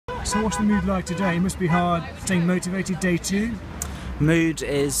So what's the mood like today? It must be hard staying motivated day two. Mood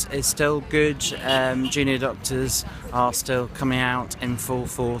is still good. Junior doctors are still coming out in full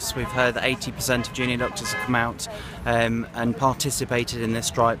force. We've heard that 80% of junior doctors have come out and participated in this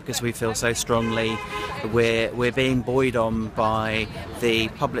strike because we feel so strongly we're being buoyed on by the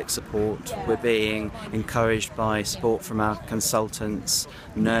public support. We're being encouraged by support from our consultants,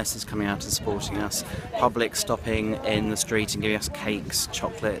 nurses coming out and supporting us, public stopping in the street and giving us cakes,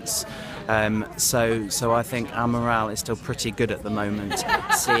 chocolates. So I think our morale is still pretty good at the moment,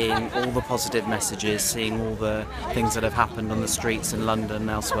 seeing all the positive messages, seeing all the things that have happened on the streets in London and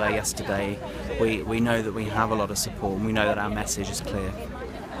elsewhere yesterday. We know that we have a lot of support and we know that our message is clear.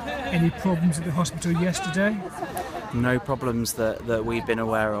 Any problems at the hospital yesterday? No problems that we've been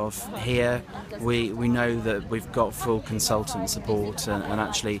aware of here. We know that we've got full consultant support and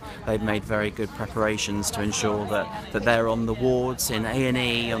actually they've made very good preparations to ensure that they're on the wards in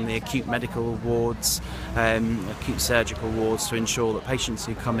A&E, on the acute medical wards, acute surgical wards, to ensure that patients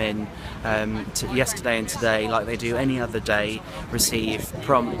who come in yesterday and today, like they do any other day, receive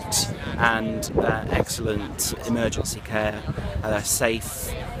prompt and excellent emergency care,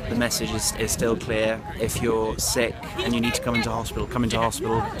 safe. The message is still clear. If you're sick and you need to come into hospital, come into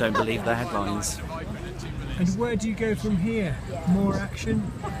hospital. Don't believe the headlines. And where do you go from here? More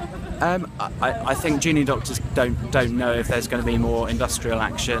action? I think junior doctors don't know if there's going to be more industrial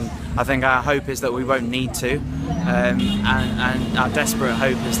action. I think our hope is that we won't need to, and our desperate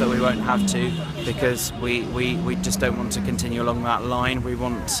hope is that we won't have to, because we just don't want to continue along that line. We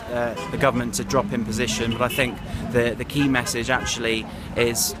want the government to drop in position, but I think the key message actually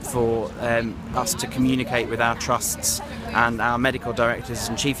is for us to communicate with our trusts and our medical directors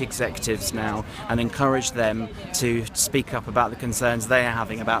and chief executives now and encourage them to speak up about the concerns they are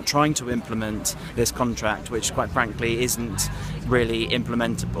having about trying to implement this contract, which quite frankly isn't really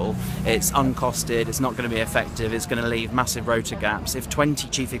implementable. It's uncosted, it's not going to be effective, it's going to leave massive rota gaps. If 20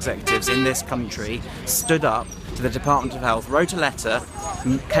 chief executives in this country stood up to the Department of Health, wrote a letter,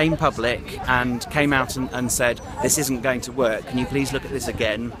 came public and came out and said, this isn't going to work, can you please look at this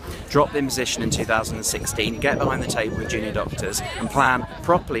again, drop the imposition in 2016, get behind the table with junior doctors and plan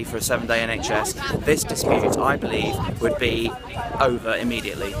properly for a 7-day NHS, this dispute, I believe, would be over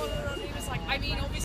immediately.